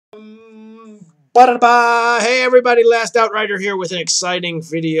Ba-da-ba! Hey everybody, Last Outrider here with an exciting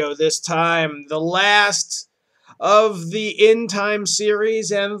video this time. The last of the In Time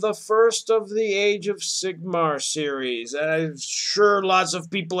series and the first of the Age of Sigmar series. I'm sure lots of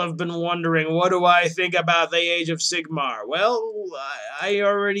people have been wondering, what do I think about the Age of Sigmar? Well, I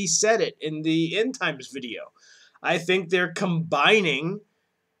already said it in the In Times video. I think they're combining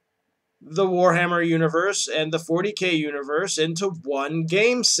the Warhammer universe and the 40K universe into one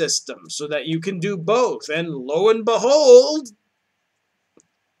game system so that you can do both. And lo and behold,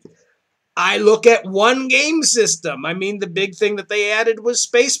 I look at one game system. I mean, the big thing that they added was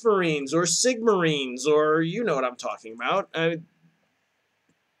Space Marines or Sigmarines, or you know what I'm talking about.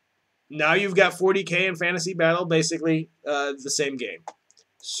 Now you've got 40K and Fantasy Battle, basically the same game.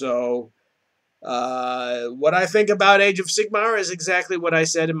 So what I think about Age of Sigmar is exactly what I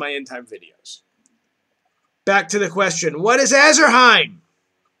said in my End Time videos. Back to the question, what is Azerheim?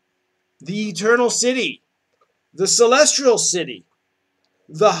 The Eternal City, the Celestial City,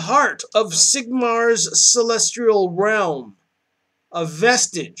 the heart of Sigmar's celestial realm, a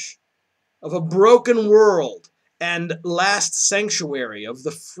vestige of a broken world and last sanctuary of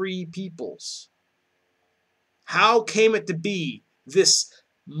the free peoples. How came it to be this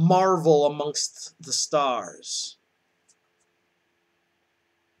marvel amongst the stars?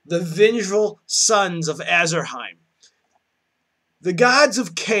 The vengeful sons of Azerheim, the gods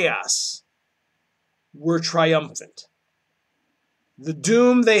of chaos, were triumphant. The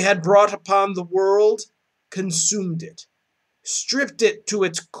doom they had brought upon the world consumed it, stripped it to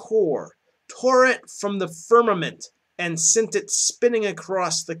its core, tore it from the firmament, and sent it spinning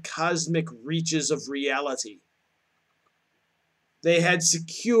across the cosmic reaches of reality. They had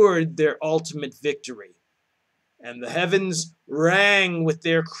secured their ultimate victory, and the heavens rang with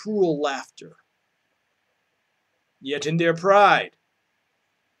their cruel laughter. Yet in their pride,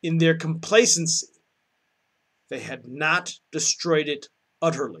 in their complacency, they had not destroyed it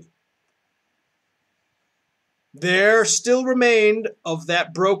utterly. There still remained of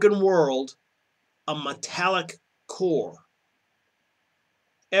that broken world a metallic core,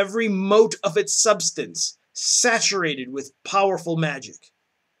 every mote of its substance saturated with powerful magic.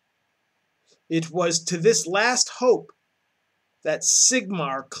 It was to this last hope that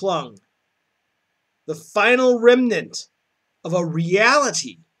Sigmar clung, the final remnant of a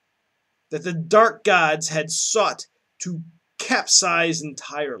reality that the dark gods had sought to capsize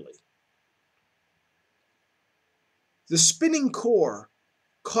entirely. The spinning core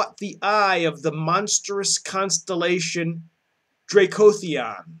caught the eye of the monstrous constellation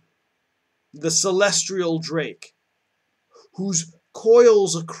Dracotheon, the celestial drake, whose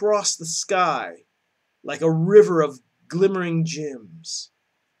coils across the sky like a river of glimmering gems.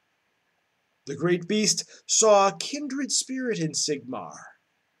 The great beast saw a kindred spirit in Sigmar.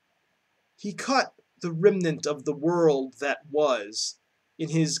 He caught the remnant of the world that was in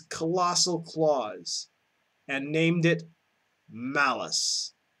his colossal claws and named it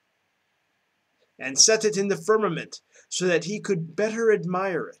Malice, and set it in the firmament so that he could better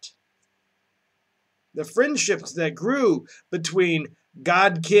admire it. The friendship that grew between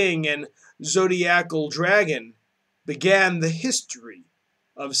God King and Zodiacal Dragon began the history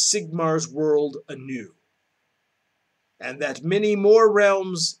of Sigmar's world anew, and that many more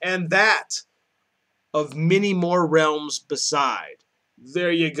realms, and that of many more realms beside.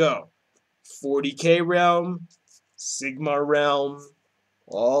 There you go. 40K realm, Sigmar realm,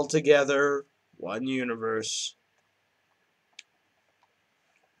 all together, one universe.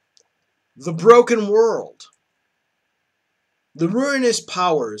 The broken world. The ruinous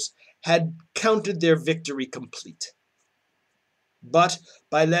powers had counted their victory complete. But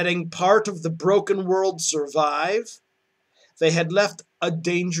by letting part of the broken world survive, they had left a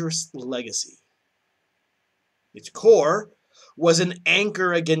dangerous legacy. Its core was an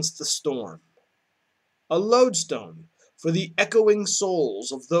anchor against the storm, a lodestone for the echoing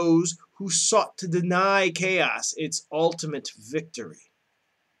souls of those who sought to deny chaos its ultimate victory.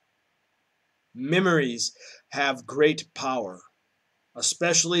 Memories have great power,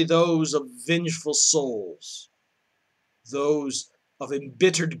 especially those of vengeful souls. Those of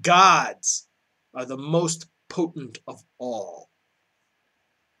embittered gods are the most potent of all.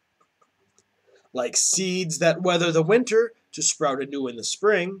 Like seeds that weather the winter to sprout anew in the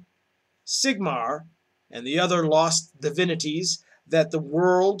spring, Sigmar and the other lost divinities of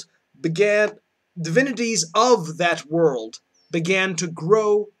that world began to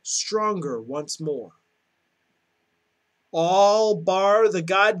grow stronger once more. All bar the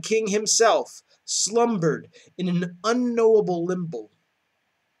God King himself slumbered in an unknowable limbo.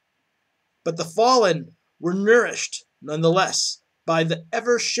 But the fallen were nourished nonetheless by the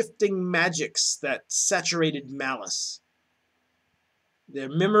ever-shifting magics that saturated malice. Their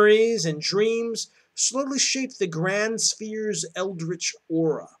memories and dreams slowly shaped the grand sphere's eldritch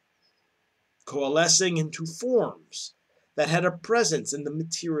aura, coalescing into forms that had a presence in the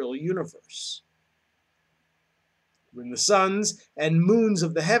material universe. When the suns and moons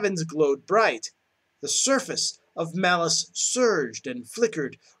of the heavens glowed bright, the surface of malice surged and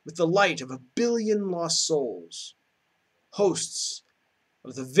flickered with the light of 1 billion lost souls, hosts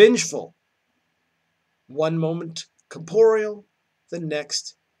of the vengeful, one moment corporeal, the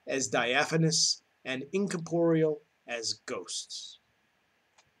next as diaphanous and incorporeal as ghosts.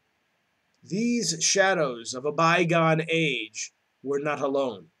 These shadows of a bygone age were not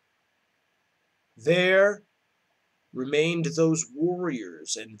alone. There remained those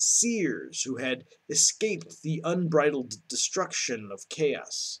warriors and seers who had escaped the unbridled destruction of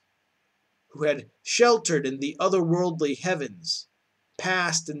chaos, who had sheltered in the otherworldly heavens,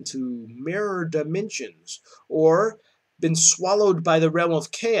 passed into mirror dimensions, or been swallowed by the realm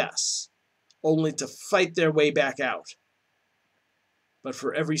of chaos, only to fight their way back out. But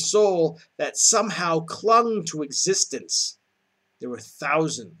for every soul that somehow clung to existence, there were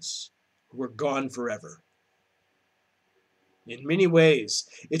thousands who were gone forever. In many ways,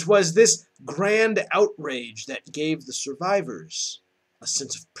 it was this grand outrage that gave the survivors a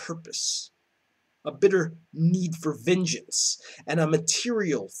sense of purpose, a bitter need for vengeance, and a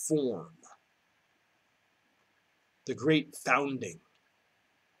material form. The Great Founding.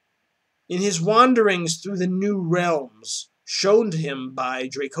 In his wanderings through the new realms shown to him by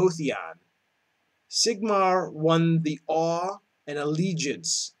Dracothion, Sigmar won the awe and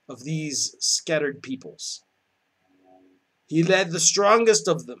allegiance of these scattered peoples. He led the strongest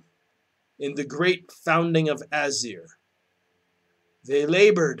of them in the great founding of Azir. They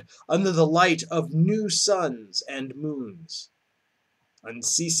labored under the light of new suns and moons,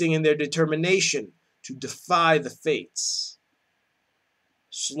 unceasing in their determination to defy the fates.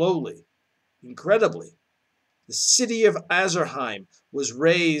 Slowly, incredibly, the city of Azerheim was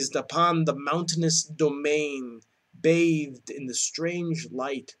raised upon the mountainous domain bathed in the strange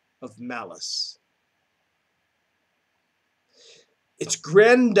light of malice. Its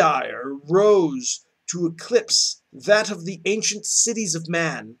grandeur rose to eclipse that of the ancient cities of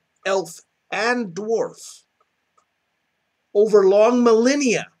man, elf, and dwarf. Over long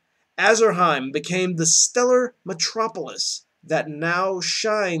millennia, Azerheim became the stellar metropolis that now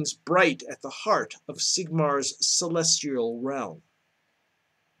shines bright at the heart of Sigmar's celestial realm.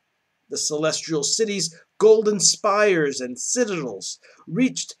 The celestial city's golden spires and citadels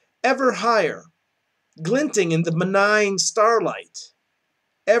reached ever higher, glinting in the benign starlight.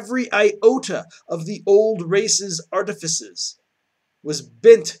 Every iota of the old race's artifices was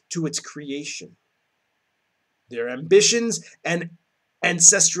bent to its creation. Their ambitions and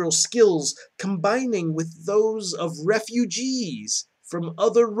ancestral skills combining with those of refugees from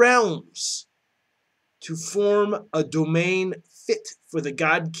other realms to form a domain fit for the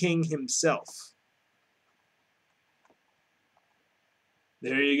God King himself.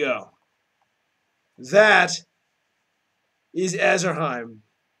 There you go. That is Azerheim.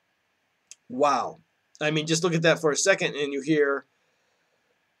 Wow. I mean, just look at that for a second and you hear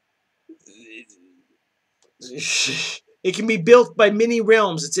it can be built by many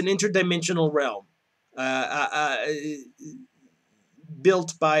realms. It's an interdimensional realm.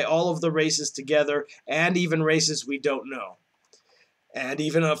 Built by all of the races together, and even races we don't know. And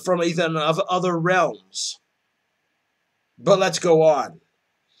even from even of other realms. But let's go on.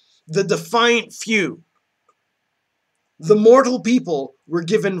 The defiant few. The mortal people were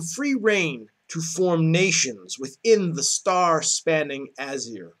given free rein to form nations within the star-spanning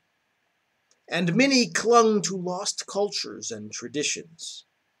Azir. And many clung to lost cultures and traditions.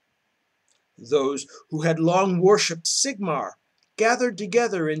 Those who had long worshipped Sigmar gathered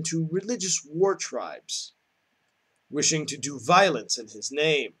together into religious war tribes, wishing to do violence in his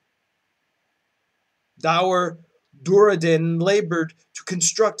name. Dour Duradin labored to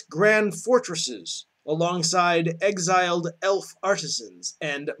construct grand fortresses alongside exiled elf artisans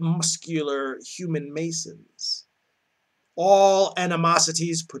and muscular human masons. All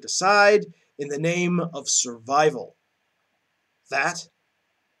animosities put aside in the name of survival. That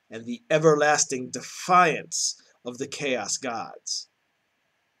and the everlasting defiance of the Chaos Gods.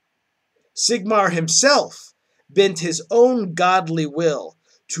 Sigmar himself bent his own godly will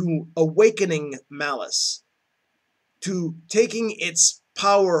to awakening malice, to taking its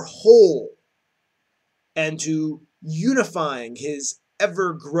power whole, and to unifying his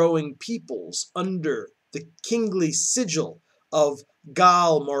ever-growing peoples under the kingly sigil of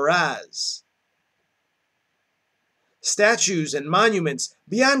Gal Moraz. Statues and monuments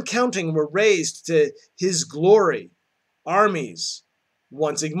beyond counting were raised to his glory. Armies,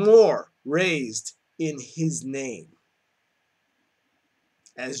 once more, raised in his name.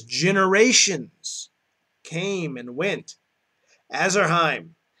 As generations came and went,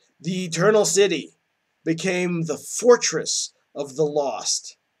 Azerheim, the eternal city, became the fortress of the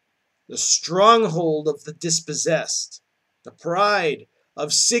lost, the stronghold of the dispossessed, the pride of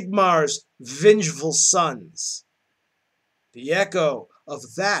Sigmar's vengeful sons, the echo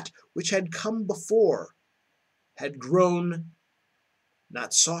of that which had come before had grown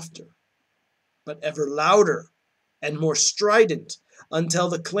not softer, but ever louder and more strident, until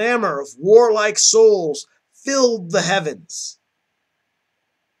the clamor of warlike souls filled the heavens.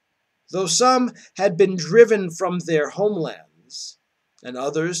 Though some had been driven from their homelands, and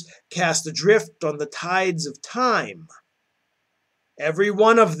others cast adrift on the tides of time, every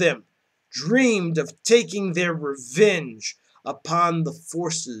one of them dreamed of taking their revenge upon the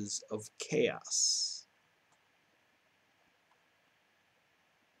forces of chaos.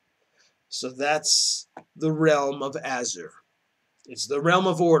 So that's the realm of Azur. It's the realm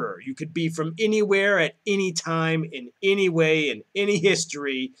of order. You could be from anywhere at any time, in any way, in any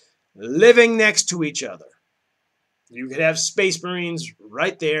history, living next to each other. You could have Space Marines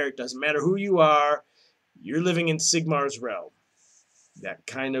right there. It doesn't matter who you are. You're living in Sigmar's realm. That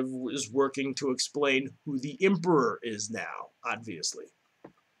kind of is working to explain who the Emperor is now, obviously.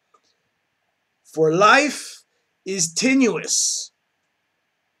 For life is tenuous.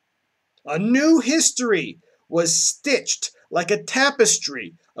 A new history was stitched like a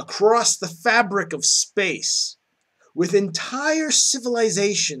tapestry across the fabric of space, with entire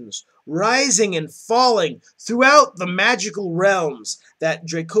civilizations rising and falling throughout the magical realms that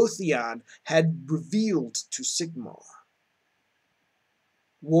Dracotheon had revealed to Sigmar.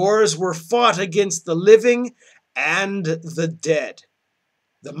 Wars were fought against the living and the dead,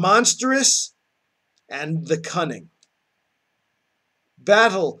 the monstrous and the cunning.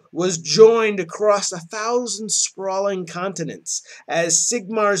 Battle was joined across 1,000 sprawling continents as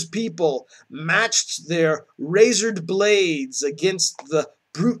Sigmar's people matched their razored blades against the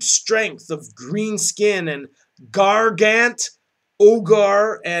brute strength of Greenskin and Gargant,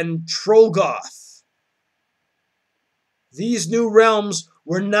 Ogar, and Trollgoth. These new realms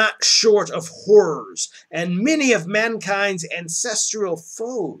were not short of horrors, and many of mankind's ancestral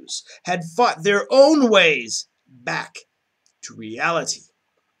foes had fought their own ways back to reality,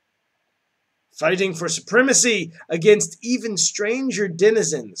 fighting for supremacy against even stranger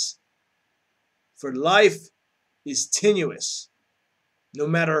denizens. For life is tenuous, no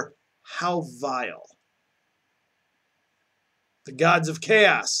matter how vile. The gods of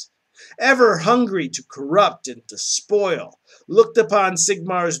chaos, ever hungry to corrupt and to spoil, looked upon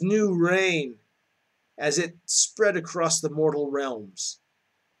Sigmar's new reign as it spread across the mortal realms,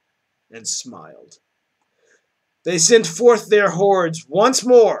 and smiled. They sent forth their hordes once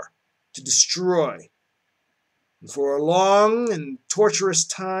more to destroy, and for a long and torturous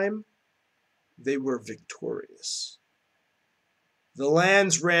time, they were victorious. The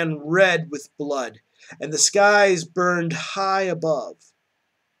lands ran red with blood, and the skies burned high above.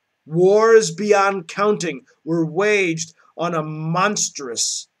 Wars beyond counting were waged on a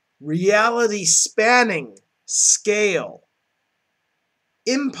monstrous, reality-spanning scale.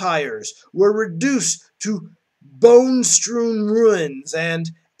 Empires were reduced to bone-strewn ruins,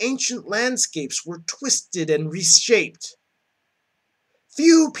 and ancient landscapes were twisted and reshaped.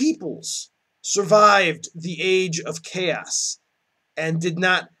 Few peoples survived the age of chaos and did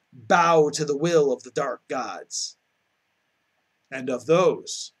not bow to the will of the dark gods. And of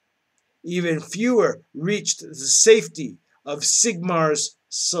those, even fewer reached the safety of Sigmar's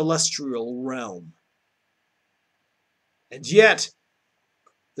celestial realm. And yet,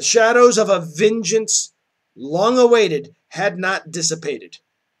 the shadows of a vengeance long awaited had not dissipated,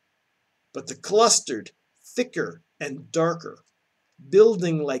 but they clustered thicker and darker,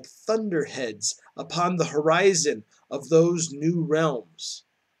 building like thunderheads upon the horizon of those new realms.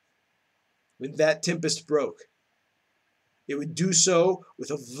 When that tempest broke, it would do so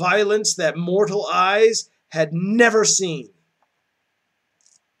with a violence that mortal eyes had never seen.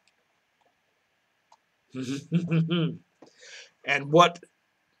 And what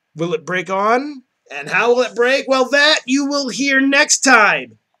will it break on? And how will it break? Well, that you will hear next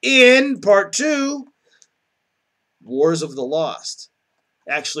time in Part 2, Wars of the Lost.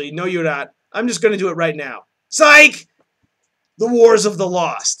 Actually, no, you're not. I'm just going to do it right now. Psych! The Wars of the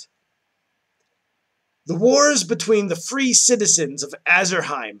Lost. The wars between the free citizens of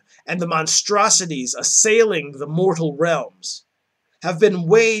Azerheim and the monstrosities assailing the mortal realms have been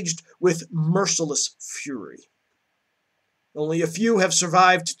waged with merciless fury. Only a few have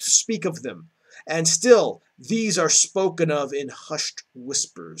survived to speak of them, and still these are spoken of in hushed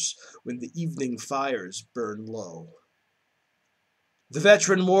whispers when the evening fires burn low. The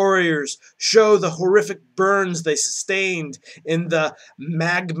veteran warriors show the horrific burns they sustained in the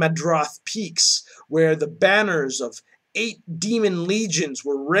Magmadroth peaks, where the banners of 8 demon legions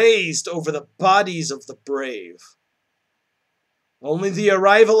were raised over the bodies of the brave. Only the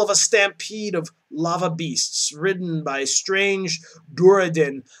arrival of a stampede of lava beasts ridden by strange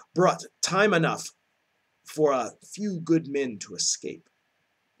Duradin brought time enough for a few good men to escape.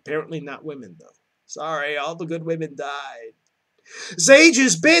 Apparently not women, though. Sorry, all the good women died.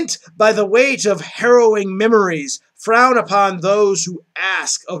 Sages bent by the weight of harrowing memories frown upon those who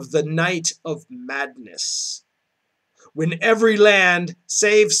ask of the night of madness, when every land,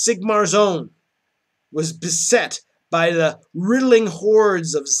 save Sigmar's own, was beset by the riddling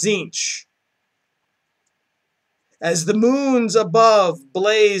hordes of Tzeentch. As the moons above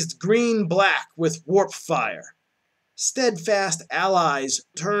blazed green-black with warp fire, steadfast allies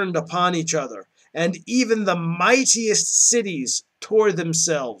turned upon each other, and even the mightiest cities tore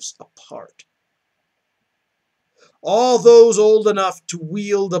themselves apart. All those old enough to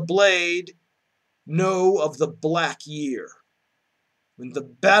wield a blade know of the Black Year, when the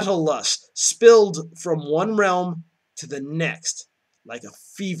battle lust spilled from one realm to the next like a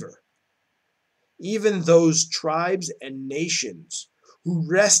fever. Even those tribes and nations who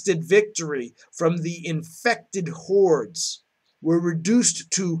wrested victory from the infected hordes were reduced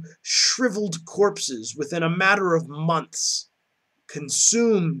to shriveled corpses within a matter of months,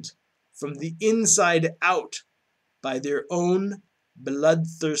 consumed from the inside out by their own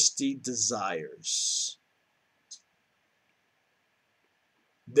bloodthirsty desires.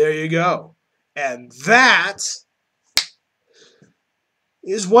 There you go. And that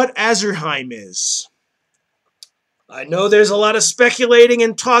is what Azerheim is. I know there's a lot of speculating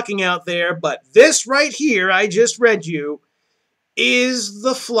and talking out there, but this right here I just read you is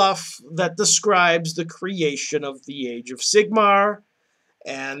the fluff that describes the creation of the Age of Sigmar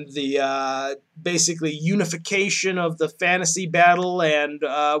and the basically unification of the fantasy battle and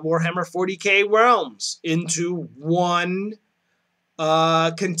Warhammer 40k realms into one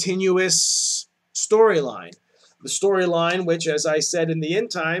continuous storyline. The storyline, which, as I said in the End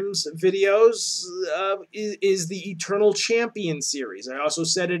Times videos, is the Eternal Champion series. I also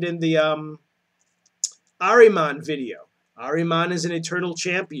said it in the Ahriman video. Ahriman is an Eternal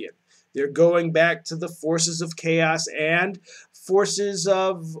Champion. They're going back to the forces of chaos and forces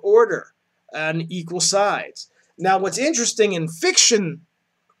of order on equal sides. Now, what's interesting in fiction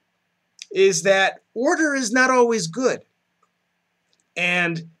is that order is not always good.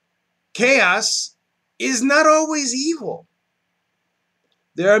 And chaos is not always evil.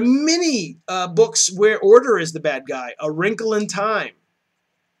 There are many books where order is the bad guy. A Wrinkle in Time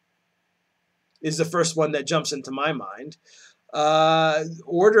is the first one that jumps into my mind.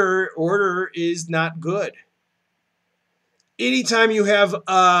 Order is not good. Anytime you have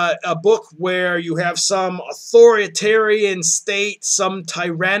a book where you have some authoritarian state, some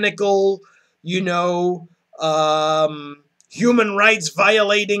tyrannical, human rights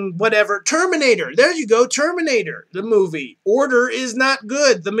violating whatever. Terminator. There you go. Terminator, the movie. Order is not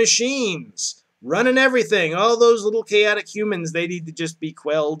good. The machines running everything. All those little chaotic humans, they need to just be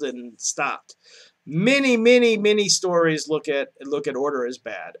quelled and stopped. Many stories look at order as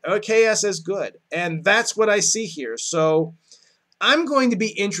bad. Chaos as good. And that's what I see here. So I'm going to be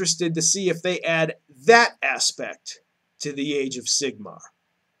interested to see if they add that aspect to the Age of Sigmar.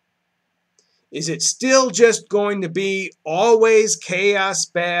 Is it still just going to be always chaos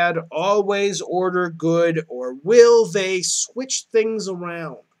bad, always order good, or will they switch things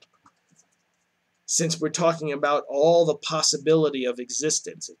around? Since we're talking about all the possibility of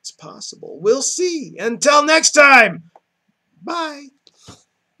existence, it's possible. We'll see. Until next time, bye.